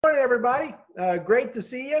morning, everybody. Great to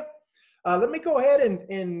see you. Let me go ahead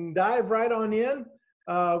and dive right on in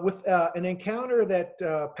with an encounter that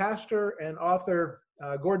pastor and author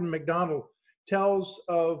Gordon MacDonald tells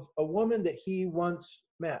of a woman that he once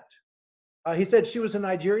met. He said she was a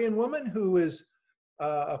Nigerian woman who is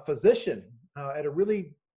a physician at a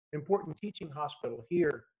really important teaching hospital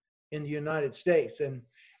here in the United States. And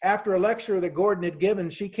after a lecture that Gordon had given,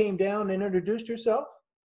 she came down and introduced herself,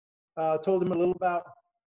 told him a little about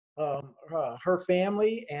her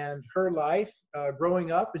family and her life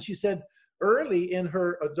growing up. And she said early in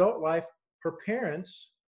her adult life, her parents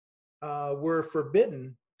were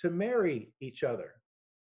forbidden to marry each other,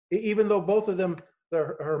 even though both of them,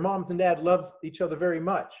 her mom and dad, loved each other very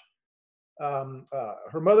much.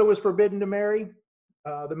 Her mother was forbidden to marry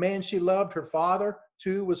the man she loved. Her father,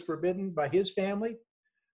 too, was forbidden by his family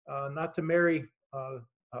not to marry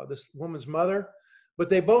this woman's mother. But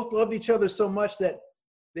they both loved each other so much that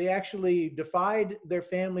they actually defied their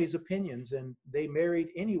family's opinions and they married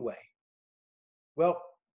anyway. Well,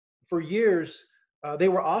 for years, they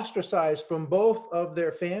were ostracized from both of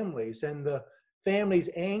their families, and the family's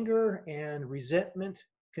anger and resentment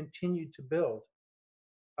continued to build.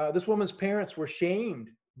 This woman's parents were shamed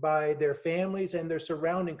by their families and their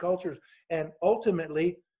surrounding cultures, and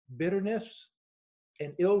ultimately, bitterness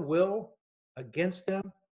and ill will against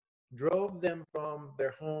them drove them from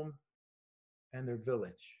their home and their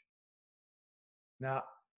village. Now,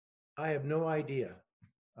 I have no idea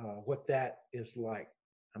what that is like.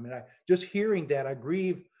 I mean, just hearing that, I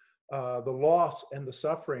grieve the loss and the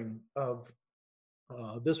suffering of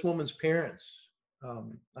this woman's parents,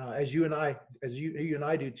 as you and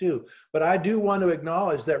I do too. But I do want to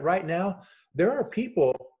acknowledge that right now there are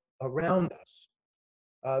people around us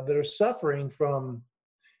that are suffering from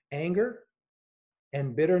anger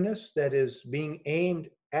and bitterness that is being aimed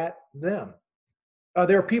at them.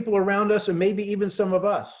 There are people around us, and maybe even some of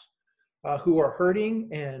us, who are hurting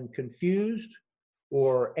and confused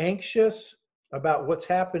or anxious about what's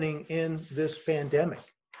happening in this pandemic.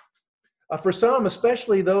 For some,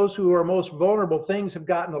 especially those who are most vulnerable, things have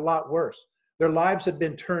gotten a lot worse. Their lives have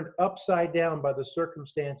been turned upside down by the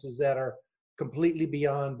circumstances that are completely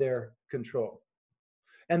beyond their control.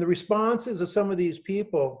 And the responses of some of these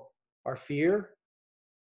people are fear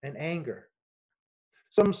and anger.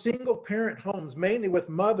 Some single parent homes, mainly with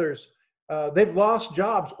mothers, they've lost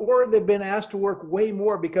jobs or they've been asked to work way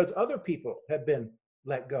more because other people have been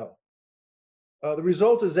let go. The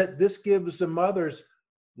result is that this gives the mothers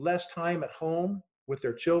less time at home with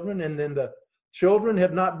their children, and then the children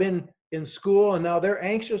have not been in school, and now they're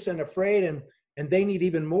anxious and afraid, and they need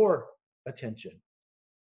even more attention.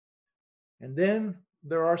 And then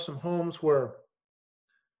there are some homes where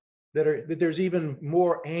that there's even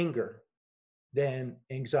more anger than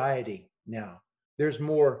anxiety now. There's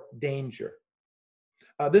more danger.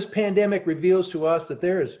 This pandemic reveals to us that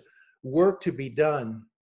there is work to be done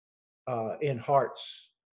in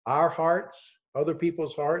hearts, our hearts, other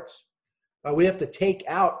people's hearts. We have to take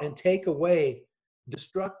out and take away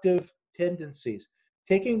destructive tendencies,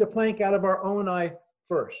 taking the plank out of our own eye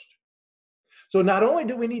first. So not only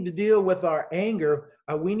do we need to deal with our anger,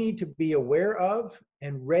 we need to be aware of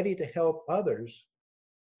and ready to help others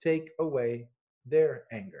take away their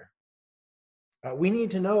anger. We need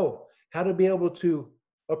to know how to be able to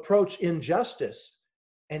approach injustice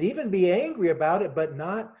and even be angry about it, but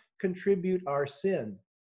not contribute our sin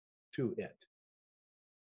to it.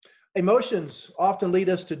 Emotions often lead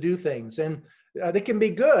us to do things, and they can be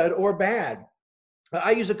good or bad.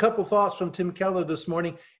 I use a couple thoughts from Tim Keller this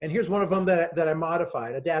morning, and here's one of them that I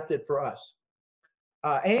modified, adapted for us.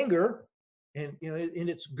 Anger, and in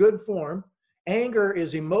its good form, anger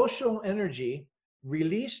is emotional energy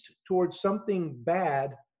released towards something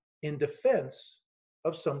bad in defense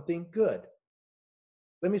of something good.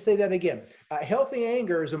 Let me say that again. Healthy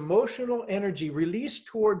anger is emotional energy released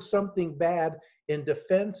towards something bad in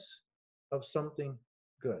defense of something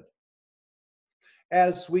good.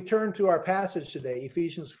 As we turn to our passage today,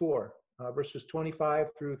 Ephesians 4, verses 25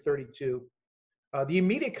 through 32, the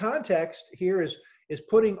immediate context here is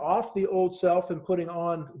putting off the old self and putting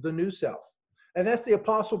on the new self. And that's the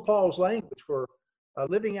Apostle Paul's language for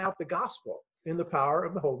living out the gospel in the power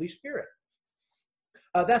of the Holy Spirit.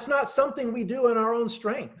 That's not something we do in our own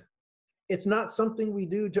strength. It's not something we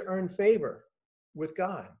do to earn favor with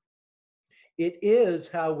God. It is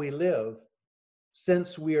how we live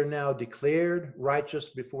since we are now declared righteous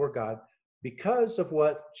before God because of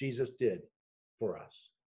what Jesus did for us.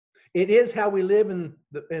 It is how we live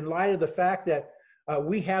in light of the fact that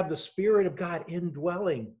we have the Spirit of God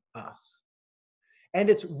indwelling us. And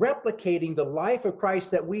it's replicating the life of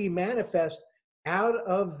Christ that we manifest out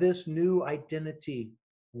of this new identity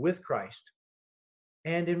with Christ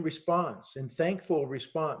and in response, in thankful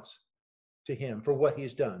response to him for what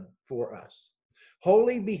he's done for us.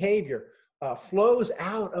 Holy behavior flows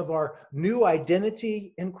out of our new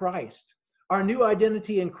identity in Christ. Our new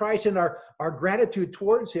identity in Christ and our gratitude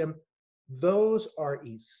towards him, those are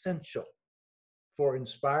essential for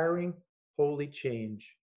inspiring holy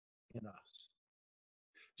change in us.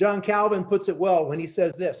 John Calvin puts it well when he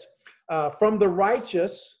says this, from the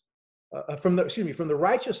righteousness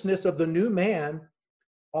of the new man,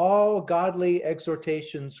 all godly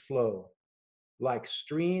exhortations flow like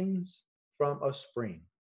streams from a spring.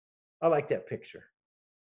 I like that picture.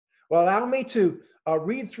 Well, allow me to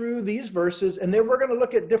read through these verses, and then we're going to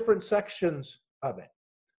look at different sections of it.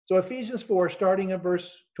 So Ephesians 4, starting in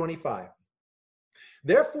verse 25.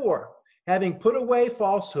 Therefore, having put away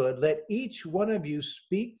falsehood, let each one of you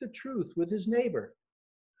speak the truth with his neighbor,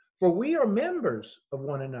 for we are members of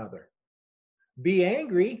one another. Be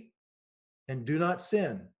angry and do not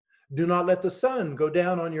sin. Do not let the sun go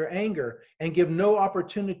down on your anger, and give no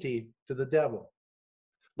opportunity to the devil.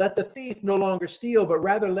 Let the thief no longer steal, but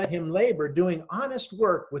rather let him labor, doing honest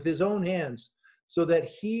work with his own hands, so that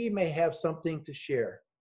he may have something to share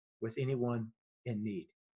with anyone in need.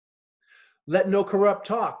 Let no corrupt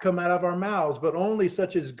talk come out of our mouths, but only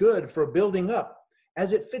such as good for building up,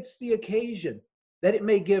 as it fits the occasion, that it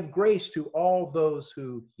may give grace to all those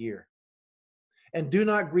who hear. And do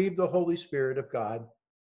not grieve the Holy Spirit of God,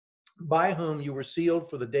 by whom you were sealed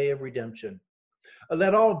for the day of redemption.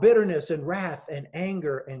 Let all bitterness and wrath and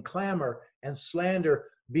anger and clamor and slander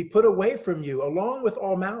be put away from you, along with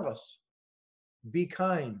all malice. Be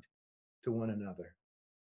kind to one another,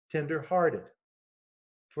 tender-hearted,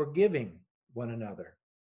 forgiving one another,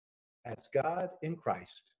 as God in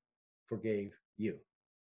Christ forgave you.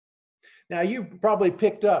 Now, you probably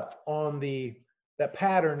picked up on that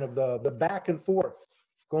pattern of the back and forth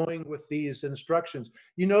going with these instructions.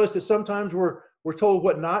 You notice that sometimes we're told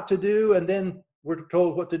what not to do, and then we're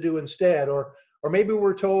told what to do instead, or maybe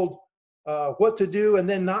we're told what to do and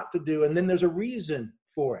then not to do, and then there's a reason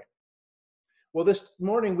for it. Well, this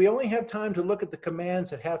morning we only have time to look at the commands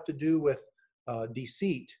that have to do with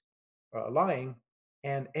deceit, lying,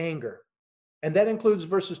 and anger. And that includes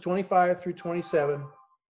verses 25 through 27,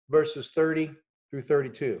 verses 30 through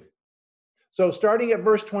 32. So starting at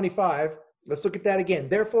verse 25, let's look at that again.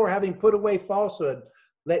 Therefore, having put away falsehood,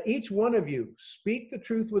 let each one of you speak the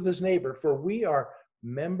truth with his neighbor, for we are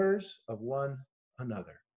members of one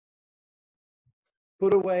another.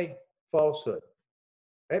 Put away falsehood.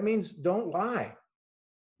 That means don't lie.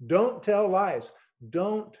 Don't tell lies.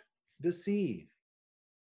 Don't deceive.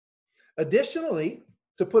 Additionally,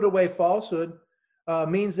 to put away falsehood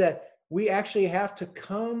means that we actually have to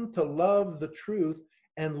come to love the truth,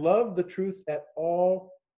 and love the truth at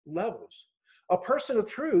all levels. A person of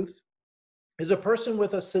truth is a person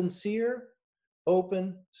with a sincere,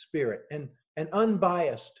 open spirit and an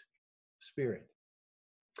unbiased spirit.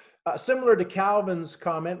 Similar to Calvin's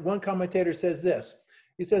comment, one commentator says this.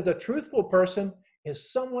 He says, a truthful person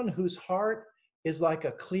is someone whose heart is like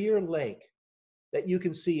a clear lake that you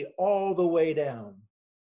can see all the way down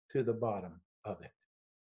to the bottom of it.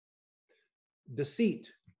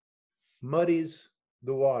 Deceit muddies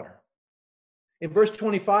the water. In verse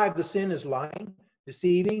 25, the sin is lying,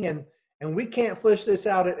 deceiving, and we can't flesh this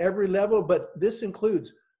out at every level, but this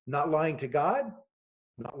includes not lying to God,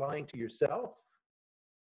 not lying to yourself,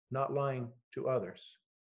 not lying to others.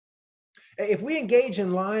 If we engage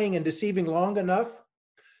in lying and deceiving long enough,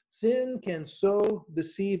 sin can so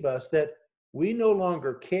deceive us that we no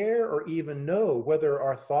longer care or even know whether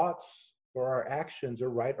our thoughts or our actions are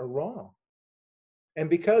right or wrong. And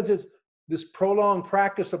because it's this prolonged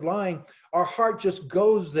practice of lying, our heart just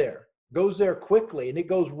goes there quickly, and it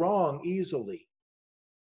goes wrong easily.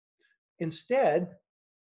 Instead,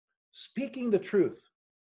 speaking the truth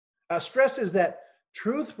stresses that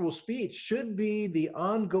truthful speech should be the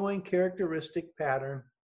ongoing characteristic pattern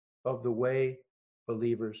of the way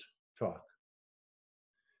believers talk.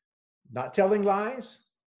 Not telling lies,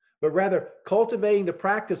 but rather cultivating the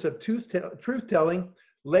practice of truth-telling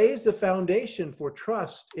lays the foundation for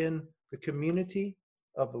trust in the community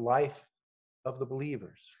of the life of the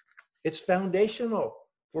believers. It's foundational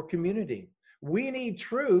for community. We need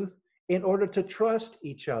truth in order to trust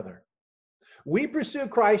each other. We pursue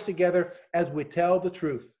Christ together as we tell the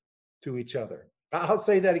truth to each other. I'll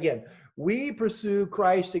say that again. We pursue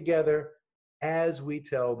Christ together as we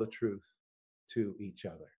tell the truth to each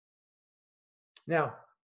other. Now,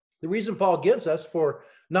 the reason Paul gives us for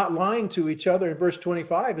not lying to each other in verse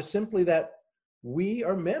 25 is simply that we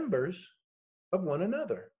are members of one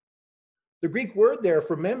another. The Greek word there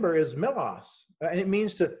for member is melos, and it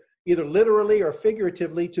means to either literally or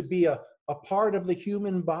figuratively to be a part of the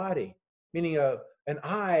human body, meaning an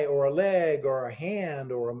eye or a leg or a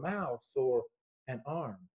hand or a mouth or an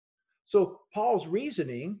arm. So Paul's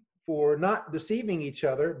reasoning for not deceiving each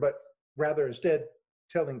other, but rather instead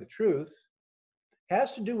telling the truth,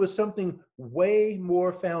 has to do with something way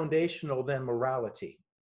more foundational than morality.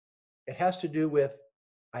 It has to do with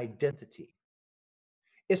identity.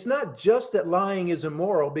 It's not just that lying is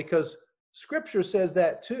immoral, because Scripture says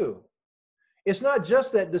that too. It's not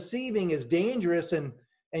just that deceiving is dangerous and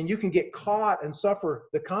you can get caught and suffer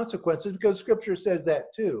the consequences, because Scripture says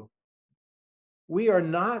that too. We are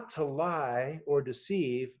not to lie or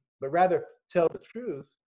deceive, but rather tell the truth,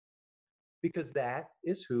 because that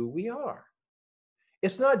is who we are.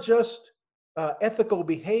 It's not just ethical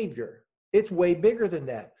behavior. It's way bigger than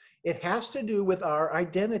that. It has to do with our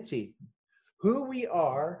identity, who we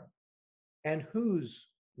are and whose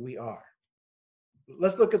we are.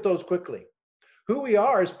 Let's look at those quickly. Who we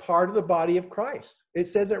are is part of the body of Christ. It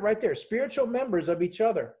says it right there, spiritual members of each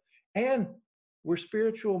other. And we're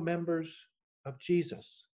spiritual members of Jesus.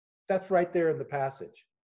 That's right there in the passage.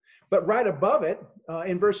 But right above it,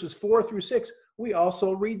 in verses 4 through 6, we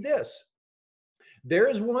also read this. There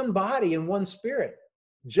is one body and one spirit,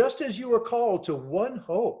 just as you are called to one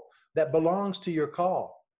hope that belongs to your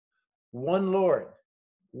call. One Lord,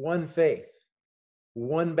 one faith,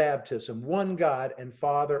 one baptism, one God and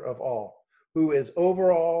Father of all, who is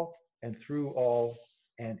over all and through all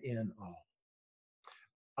and in all.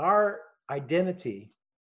 Our identity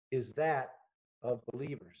is that of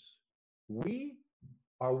believers. We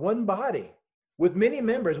are one body with many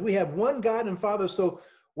members. We have one God and Father, so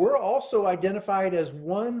we're also identified as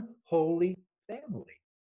one holy family.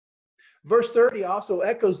 Verse 30 also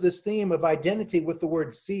echoes this theme of identity with the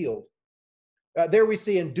word sealed. There we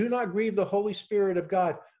see, and do not grieve the Holy Spirit of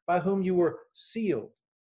God, by whom you were sealed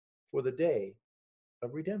for the day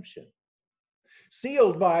of redemption.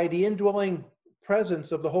 Sealed by the indwelling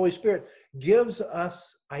presence of the Holy Spirit gives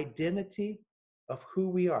us identity of who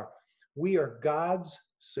we are. We are God's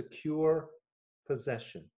secure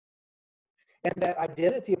possession. And that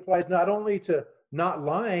identity applies not only to not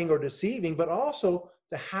lying or deceiving, but also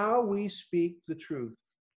to how we speak the truth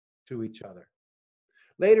to each other.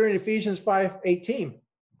 Later in Ephesians 5:18,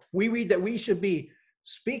 we read that we should be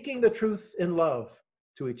speaking the truth in love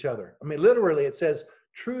to each other. I mean, literally, it says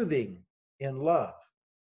truthing in love.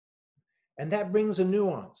 And that brings a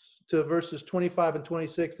nuance to verses 25 and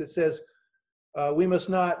 26 that says we must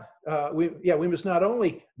not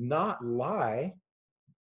only not lie,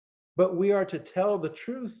 but we are to tell the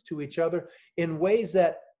truth to each other in ways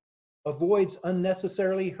that avoids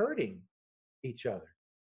unnecessarily hurting each other.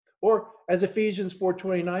 Or as Ephesians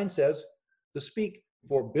 4:29 says, to speak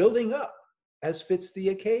for building up as fits the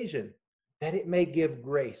occasion, that it may give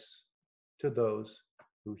grace to those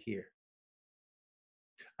who hear.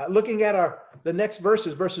 Looking at the next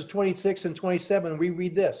verses 26 and 27, we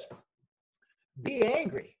read this. Be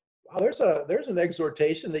angry. Wow, there's an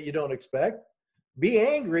exhortation that you don't expect. Be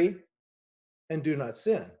angry and do not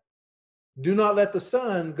sin. Do not let the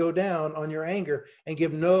sun go down on your anger and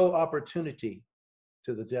give no opportunity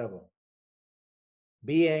to the devil.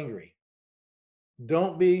 Be angry.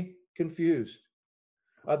 Don't be confused.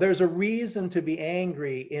 There's a reason to be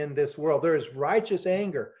angry in this world. There is righteous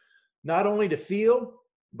anger, not only to feel,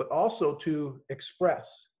 but also to express.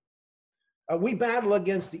 We battle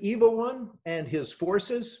against the evil one and his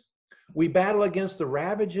forces. We battle against the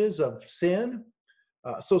ravages of sin.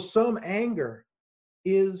 So some anger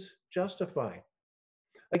is justified.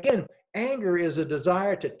 Again, anger is a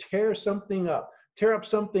desire to tear something up, tear up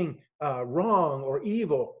something wrong or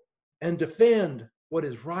evil, and defend what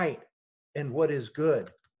is right and what is good.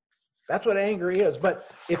 That's what anger is. But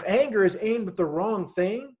if anger is aimed at the wrong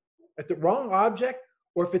thing, at the wrong object,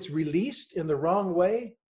 or if it's released in the wrong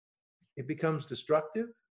way, it becomes destructive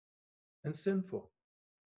and sinful.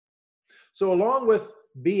 So along with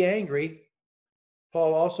be angry,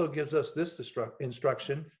 Paul also gives us this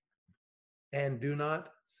instruction, and do not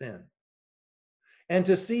sin. And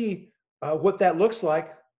to see what that looks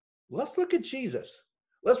like, let's look at Jesus.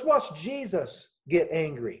 Let's watch Jesus get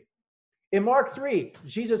angry. In Mark 3,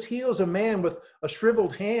 Jesus heals a man with a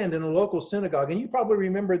shriveled hand in a local synagogue, and you probably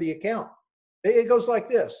remember the account. It goes like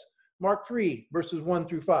this, Mark 3, verses 1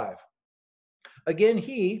 through 5. Again,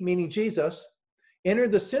 he, meaning Jesus,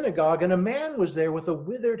 entered the synagogue, and a man was there with a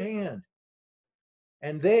withered hand.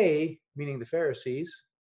 And they, meaning the Pharisees,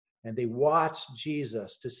 and they watched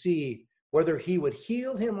Jesus to see whether he would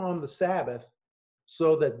heal him on the Sabbath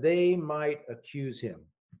so that they might accuse him.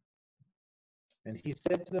 And he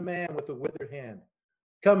said to the man with the withered hand,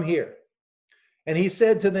 "Come here." And he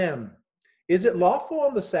said to them, "Is it lawful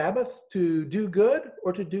on the Sabbath to do good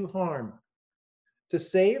or to do harm, to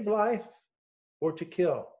save life or to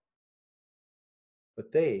kill?"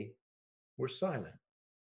 But they were silent.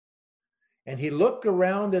 And he looked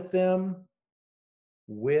around at them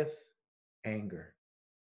with anger,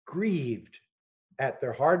 grieved at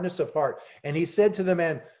their hardness of heart. And he said to the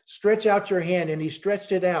man, "Stretch out your hand." And he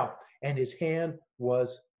stretched it out, and his hand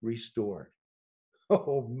was restored.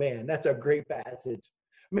 Oh man, that's a great passage.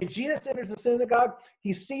 I mean, Jesus enters the synagogue.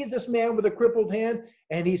 He sees this man with a crippled hand,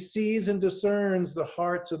 and he sees and discerns the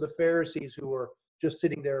hearts of the Pharisees who are just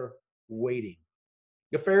sitting there waiting.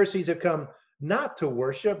 The Pharisees have come not to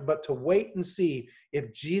worship, but to wait and see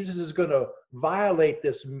if Jesus is going to violate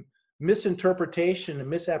this misinterpretation and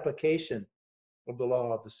misapplication of the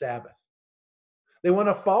law of the Sabbath. They want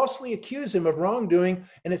to falsely accuse him of wrongdoing,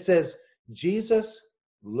 and it says, Jesus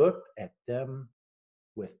looked at them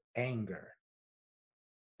with anger,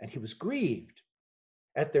 and he was grieved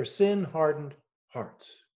at their sin-hardened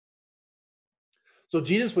hearts. So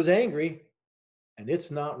Jesus was angry, and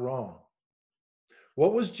it's not wrong.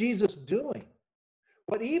 What was Jesus doing?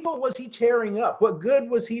 What evil was he tearing up? What good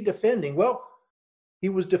was he defending? Well, he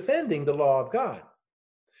was defending the law of God.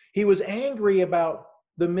 He was angry about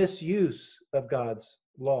the misuse of God's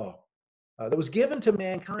law that was given to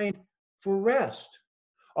mankind for rest.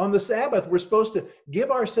 On the Sabbath, we're supposed to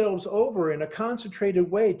give ourselves over in a concentrated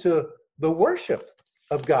way to the worship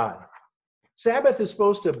of God. Sabbath is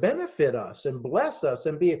supposed to benefit us and bless us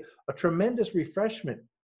and be a tremendous refreshment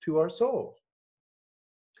to our souls.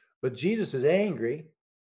 But Jesus is angry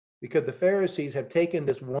because the Pharisees have taken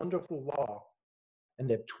this wonderful law and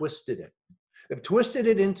they've twisted it. They've twisted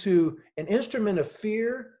it into an instrument of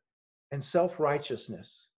fear and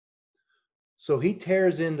self-righteousness. So he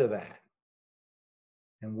tears into that.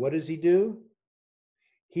 And what does he do?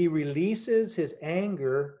 He releases his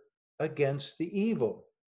anger against the evil.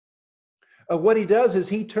 What he does is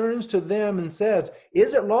he turns to them and says,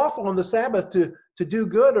 "Is it lawful on the Sabbath to do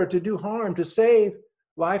good or to do harm, to save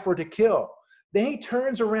life or to kill?" Then he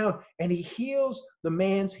turns around and he heals the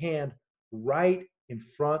man's hand right in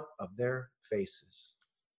front of their faces.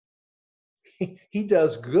 He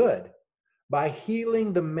does good by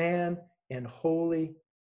healing the man in holy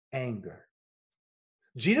anger.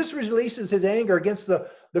 Jesus releases his anger against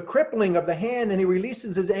the crippling of the hand, and he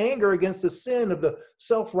releases his anger against the sin of the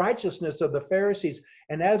self-righteousness of the Pharisees.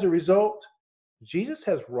 And as a result, Jesus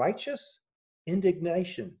has righteous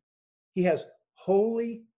indignation. He has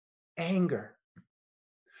holy anger.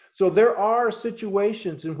 So there are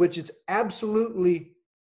situations in which it's absolutely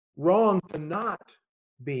wrong to not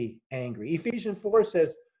be angry. Ephesians 4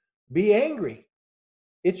 says, "Be angry."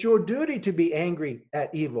 It's your duty to be angry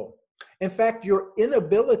at evil. In fact, your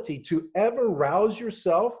inability to ever rouse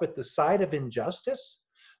yourself at the sight of injustice,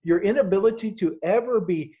 your inability to ever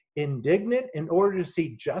be indignant in order to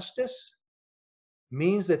see justice,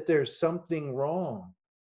 means that there's something wrong.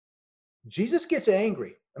 Jesus gets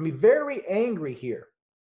angry. I mean, very angry here.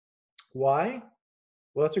 Why?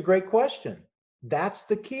 Well, that's a great question. That's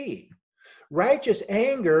the key. Righteous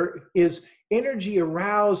anger is energy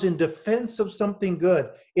aroused in defense of something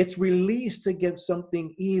good. It's released against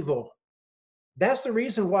something evil. That's the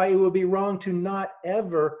reason why it would be wrong to not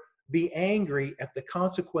ever be angry at the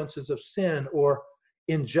consequences of sin or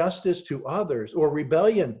injustice to others or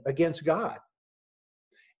rebellion against God.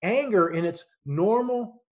 Anger in its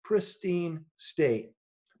normal, pristine state,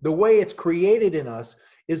 the way it's created in us,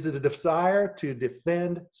 is the desire to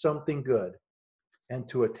defend something good and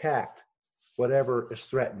to attack whatever is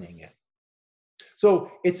threatening it.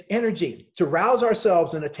 So it's energy to rouse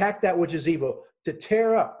ourselves and attack that which is evil, to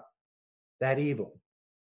tear up that evil.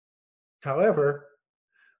 However,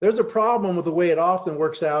 there's a problem with the way it often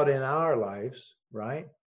works out in our lives, right?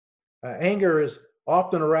 Anger is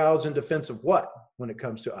often aroused in defense of what when it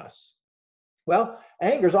comes to us? Well,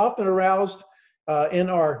 anger is often aroused in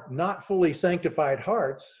our not fully sanctified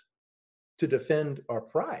hearts to defend our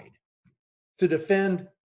pride, to defend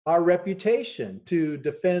our reputation, to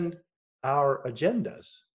defend our agendas.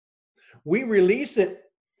 We release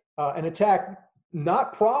it and attack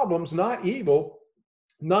not problems, not evil,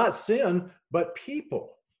 not sin, but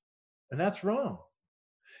people. And that's wrong.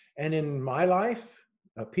 And in my life,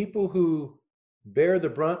 people who bear the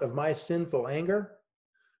brunt of my sinful anger,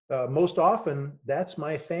 most often that's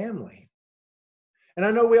my family. And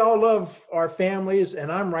I know we all love our families,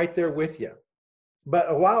 and I'm right there with you. But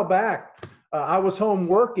a while back, I was home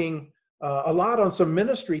working a lot on some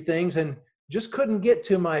ministry things and just couldn't get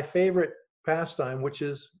to my favorite pastime, which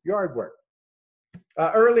is yard work.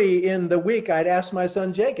 Early in the week, I'd asked my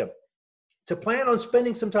son Jacob to plan on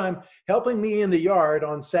spending some time helping me in the yard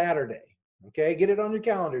on Saturday. Okay, get it on your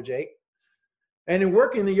calendar, Jake. And in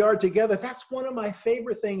working the yard together, that's one of my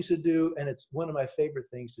favorite things to do, and it's one of my favorite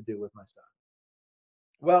things to do with my son.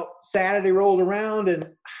 Well, Saturday rolled around,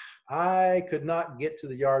 and I could not get to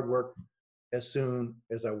the yard work as soon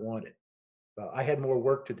as I wanted. I had more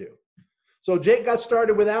work to do. So Jake got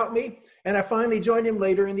started without me, and I finally joined him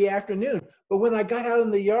later in the afternoon. But when I got out in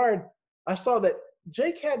the yard, I saw that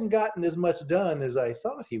Jake hadn't gotten as much done as I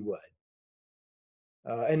thought he would.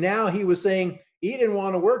 And now he was saying he didn't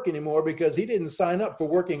want to work anymore because he didn't sign up for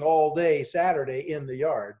working all day Saturday in the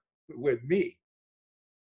yard with me.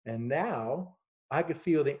 And now I could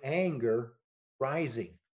feel the anger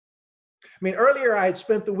rising. I mean, earlier I had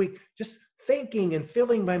spent the week just thinking and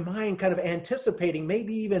filling my mind, kind of anticipating,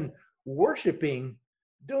 maybe even worshiping,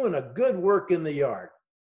 doing a good work in the yard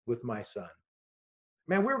with my son.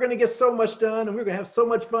 Man, we were going to get so much done and we were going to have so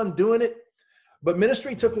much fun doing it. But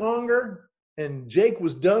ministry took longer and Jake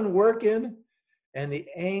was done working and the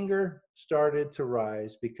anger started to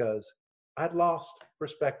rise because I'd lost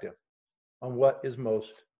perspective on what is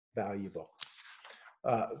most valuable.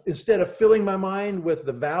 Instead of filling my mind with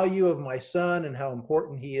the value of my son and how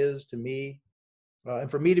important he is to me, and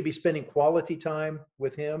for me to be spending quality time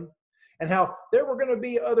with him, and how there were going to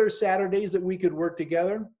be other Saturdays that we could work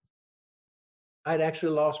together, I'd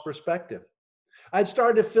actually lost perspective. I'd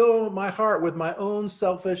started to fill my heart with my own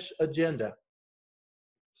selfish agenda,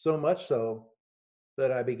 so much so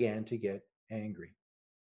that I began to get angry.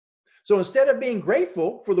 So instead of being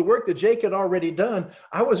grateful for the work that Jake had already done,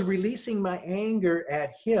 I was releasing my anger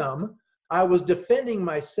at him. I was defending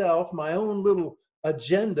myself, my own little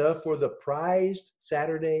agenda for the prized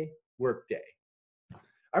Saturday workday.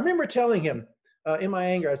 I remember telling him in my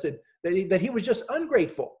anger, I said that he was just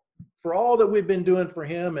ungrateful for all that we've been doing for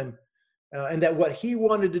him, and that what he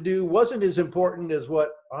wanted to do wasn't as important as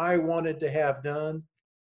what I wanted to have done.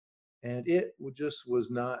 And it just was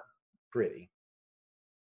not pretty.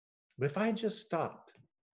 But if I just stopped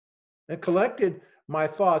and collected my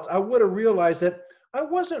thoughts, I would have realized that I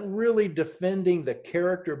wasn't really defending the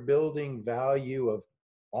character building value of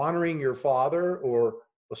honoring your father or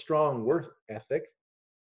a strong work ethic.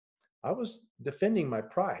 I was defending my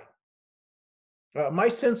pride. My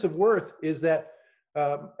sense of worth is that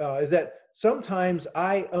sometimes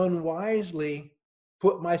I unwisely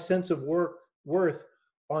put my sense of worth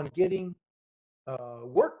on getting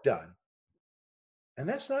work done. And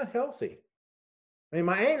that's not healthy. I mean,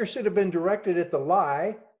 my anger should have been directed at the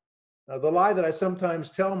lie that I sometimes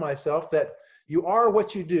tell myself, that you are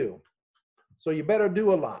what you do. So you better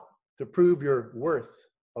do a lot to prove you're worth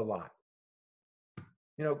a lot.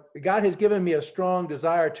 You know, God has given me a strong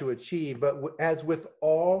desire to achieve, but as with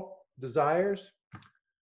all desires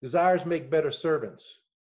make better servants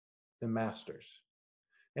than masters.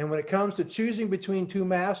 And when it comes to choosing between two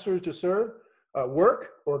masters to serve, work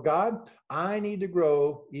or God, I need to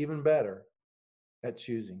grow even better at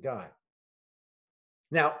choosing God.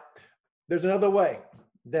 Now, there's another way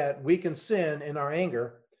that we can sin in our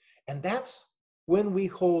anger, and that's when we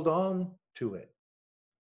hold on to it.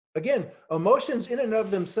 Again, emotions in and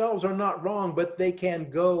of themselves are not wrong, but they can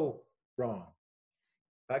go wrong.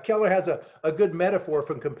 Keller has a good metaphor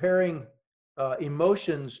for comparing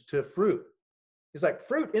emotions to fruit. He's like,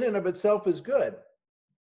 fruit in and of itself is good,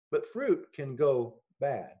 but fruit can go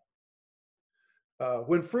bad.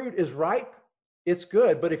 When fruit is ripe, it's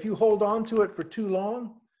good, but if you hold on to it for too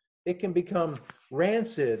long, it can become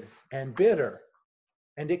rancid and bitter,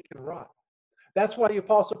 and it can rot. That's why the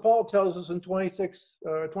Apostle Paul tells us in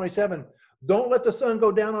 27, don't let the sun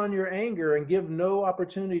go down on your anger and give no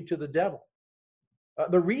opportunity to the devil.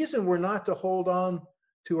 The reason we're not to hold on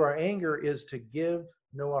to our anger is to give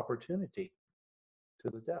no opportunity to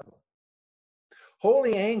the devil.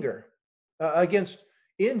 Holy anger against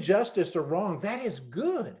injustice or wrong, that is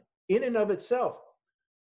good in and of itself.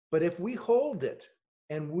 But if we hold it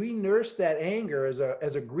and we nurse that anger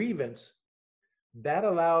as a grievance, that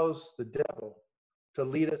allows the devil to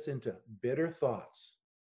lead us into bitter thoughts,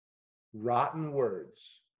 rotten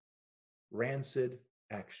words, rancid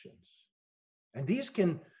actions. And these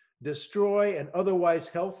can destroy an otherwise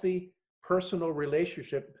healthy personal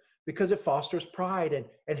relationship because it fosters pride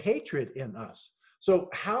and hatred in us. So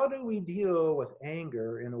how do we deal with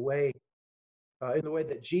anger in the way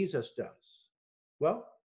that Jesus does? Well,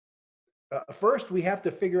 first we have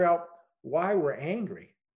to figure out why we're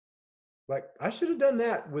angry. Like, I should have done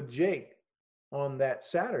that with Jake on that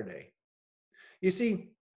Saturday. You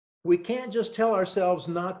see, we can't just tell ourselves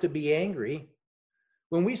not to be angry.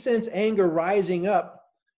 When we sense anger rising up,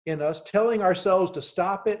 in us telling ourselves to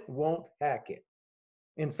stop it won't hack it.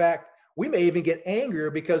 In fact, we may even get angrier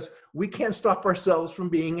because we can't stop ourselves from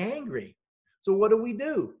being angry. So what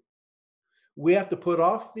do? We have to put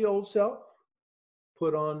off the old self,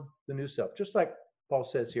 put on the new self, just like Paul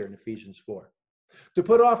says here in Ephesians 4. To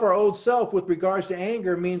put off our old self with regards to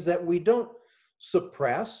anger means that we don't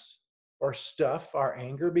suppress or stuff our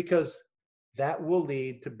anger, because that will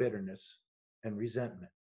lead to bitterness and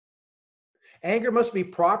resentment. Anger must be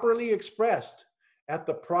properly expressed at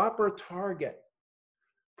the proper target.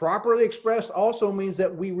 Properly expressed also means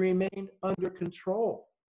that we remain under control.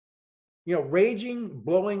 Raging,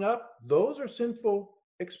 blowing up, those are sinful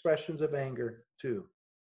expressions of anger too.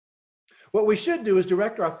 What we should do is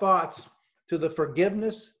direct our thoughts to the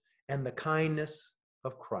forgiveness and the kindness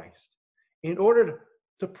of Christ in order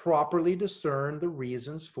to properly discern the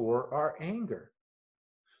reasons for our anger.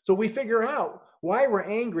 So we figure out why we're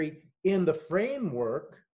angry in the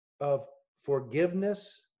framework of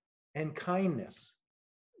forgiveness and kindness,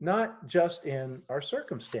 not just in our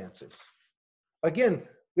circumstances. Again,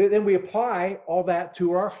 then we apply all that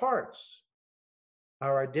to our hearts,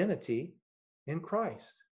 our identity in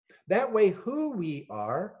Christ. That way, who we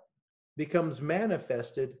are becomes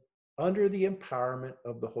manifested under the empowerment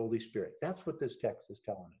of the Holy Spirit. That's what this text is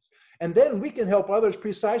telling us. And then we can help others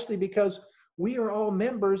precisely because we are all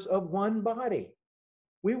members of one body.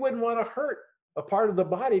 We wouldn't want to hurt a part of the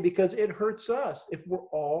body because it hurts us if we're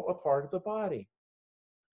all a part of the body.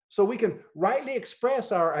 So we can rightly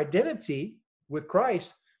express our identity with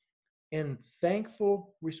Christ in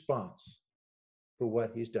thankful response for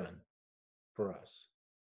what he's done for us.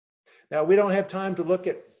 Now, we don't have time to look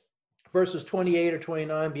at verses 28 or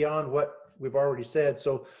 29 beyond what we've already said.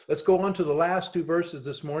 So let's go on to the last two verses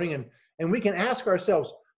this morning, and we can ask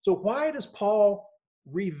ourselves, so why does Paul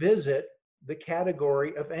revisit the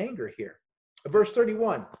category of anger here? Verse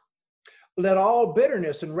 31, let all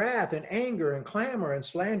bitterness and wrath and anger and clamor and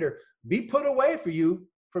slander be put away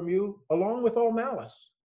from you along with all malice.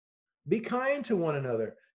 Be kind to one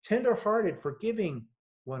another, tender-hearted, forgiving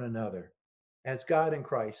one another, as God in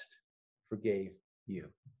Christ forgave you.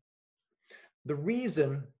 The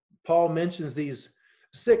reason Paul mentions these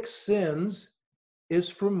 6 sins is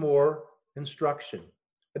for more instruction.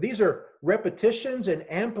 These are repetitions and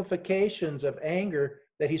amplifications of anger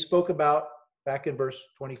that he spoke about back in verse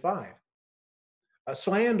 25.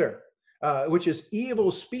 Slander, which is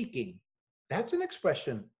evil speaking, that's an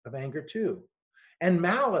expression of anger too. And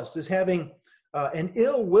malice is having an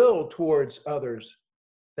ill will towards others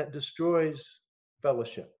that destroys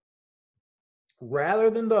fellowship.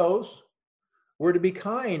 Rather than those, we're to be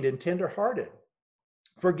kind and tender-hearted,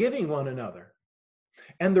 forgiving one another.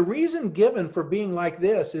 And the reason given for being like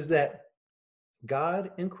this is that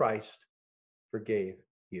God in Christ forgave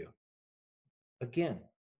you. Again,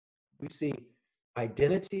 we see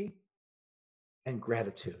identity and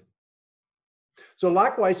gratitude. So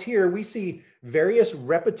likewise here, we see various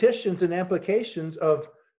repetitions and applications of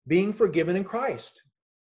being forgiven in Christ.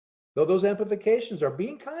 Though those amplifications are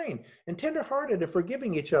being kind and tender-hearted and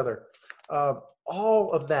forgiving each other,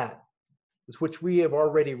 all of that is which we have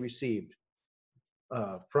already received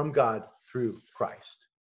from God through Christ.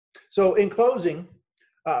 So in closing,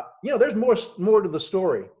 there's more to the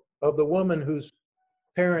story of the woman whose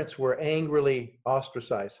parents were angrily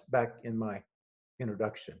ostracized back in my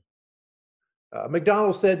introduction.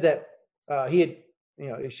 MacDonald said that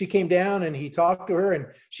she came down and he talked to her and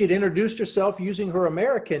she had introduced herself using her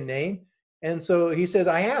American name. And so he says,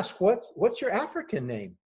 I asked, what's your African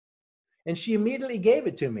name? And she immediately gave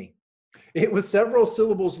it to me. It was several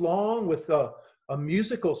syllables long with a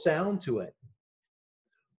musical sound to it.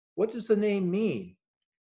 What does the name mean?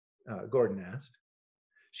 Gordon asked.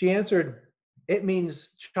 She answered, it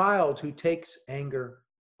means child who takes anger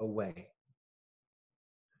away.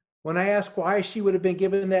 When I asked why she would have been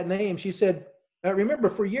given that name, she said, remember,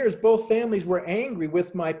 for years, both families were angry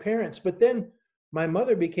with my parents, but then my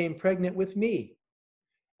mother became pregnant with me.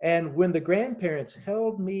 And when the grandparents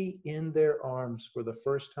held me in their arms for the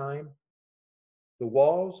first time, the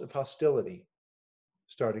walls of hostility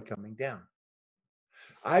started coming down.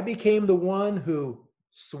 I became the one who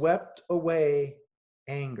swept away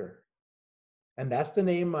anger. And that's the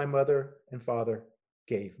name my mother and father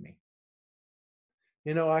gave me.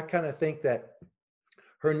 I kind of think that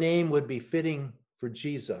her name would be fitting for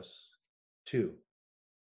Jesus too.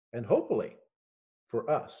 And hopefully for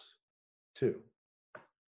us too.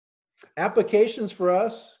 Applications for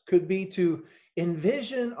us could be to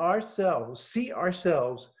envision ourselves, see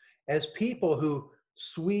ourselves as people who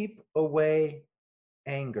sweep away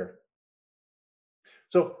anger.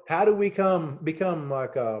 So how do we become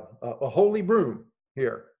like a holy broom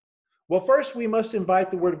here Well, first, we must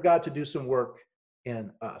invite the Word of God to do some work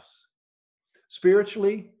in us,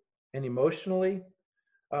 spiritually and emotionally.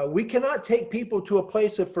 We cannot take people to a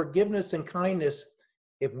place of forgiveness and kindness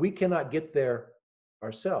if we cannot get there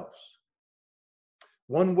ourselves.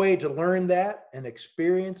 One way to learn that and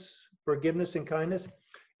experience forgiveness and kindness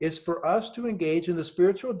is for us to engage in the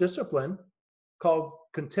spiritual discipline called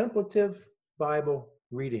contemplative Bible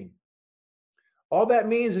reading. All that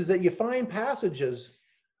means is that you find passages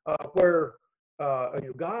where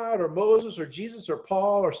God or Moses or Jesus or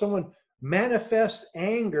Paul or someone manifests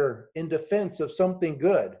anger in defense of something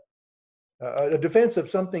good, a defense of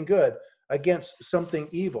something good against something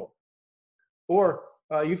evil. Or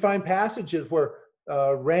you find passages where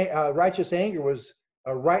righteous anger was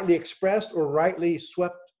rightly expressed or rightly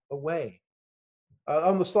swept away.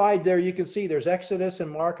 On the slide there, you can see there's Exodus and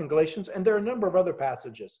Mark and Galatians, and there are a number of other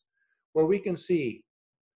passages where we can see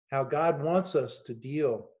how God wants us to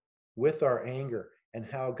deal with our anger and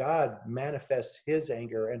how God manifests his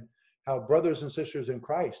anger and how brothers and sisters in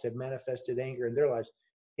Christ have manifested anger in their lives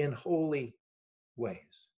in holy ways.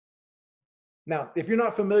 Now, if you're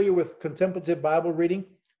not familiar with contemplative Bible reading,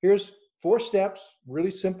 here's 4 steps,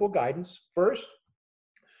 really simple guidance. First,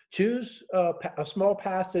 choose a small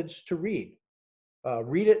passage to read.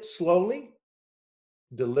 Read it slowly,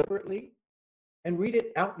 deliberately, and read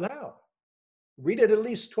it out loud. Read it at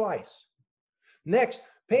least twice. Next,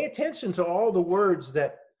 pay attention to all the words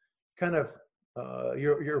that kind of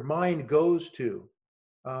your mind goes to.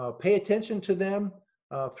 Pay attention to them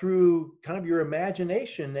through kind of your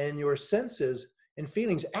imagination and your senses and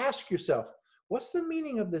feelings. Ask yourself, what's the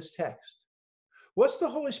meaning of this text? What's the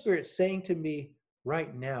Holy Spirit saying to me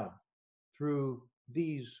right now through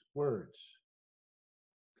these words?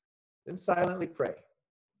 Then silently pray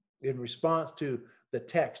in response to the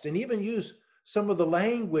text, and even use some of the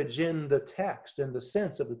language in the text and the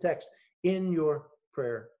sense of the text in your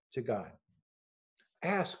prayer to God.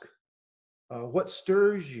 Ask what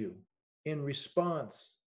stirs you in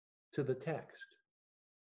response to the text.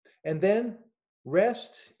 And then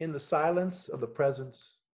rest in the silence of the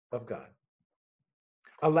presence of God.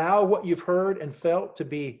 Allow what you've heard and felt to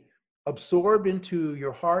be absorbed into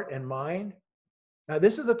your heart and mind. Now,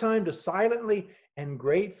 this is the time to silently and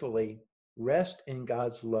gratefully rest in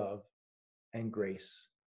God's love and grace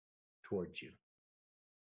towards you.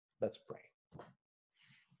 Let's pray.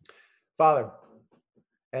 Father,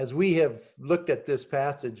 as we have looked at this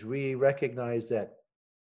passage, we recognize that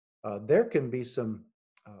there can be some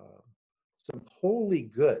holy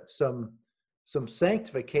good, some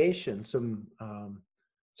sanctification, some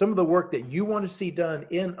of the work that you want to see done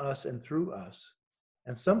in us and through us.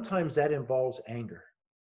 And sometimes that involves anger.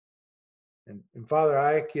 And Father,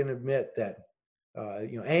 I can admit that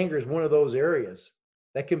anger is one of those areas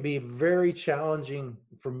that can be very challenging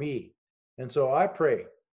for me. And so I pray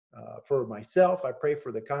for myself, I pray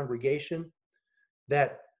for the congregation,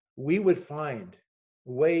 that we would find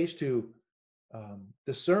ways to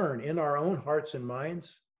discern in our own hearts and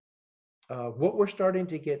minds what we're starting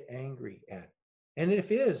to get angry at. And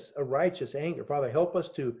if it is a righteous anger, Father, help us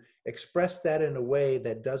to express that in a way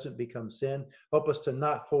that doesn't become sin. Help us to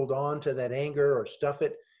not hold on to that anger or stuff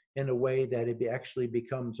it in a way that it actually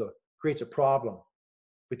creates a problem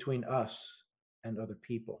between us and other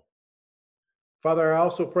people. Father, I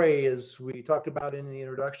also pray, as we talked about in the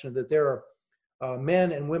introduction, that there are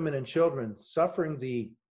men and women and children suffering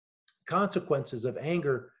the consequences of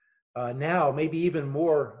anger now, maybe even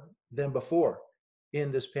more than before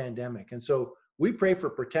in this pandemic. And so we pray for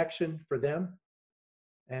protection for them.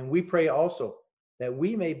 And we pray also that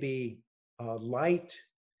we may be light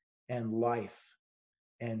and life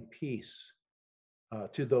and peace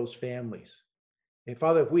to those families. And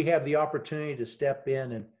Father, if we have the opportunity to step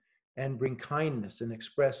in and bring kindness and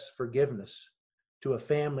express forgiveness to a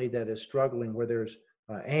family that is struggling where there's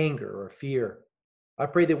anger or fear, I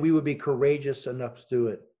pray that we would be courageous enough to do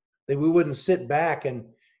it, that we wouldn't sit back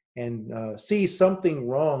and see something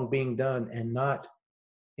wrong being done and not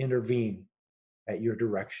intervene at your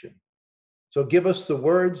direction. So give us the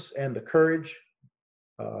words and the courage,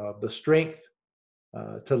 the strength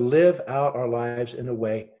to live out our lives in a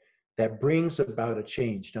way that brings about a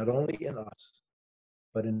change, not only in us,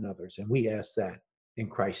 but in others. And we ask that in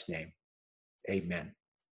Christ's name. Amen.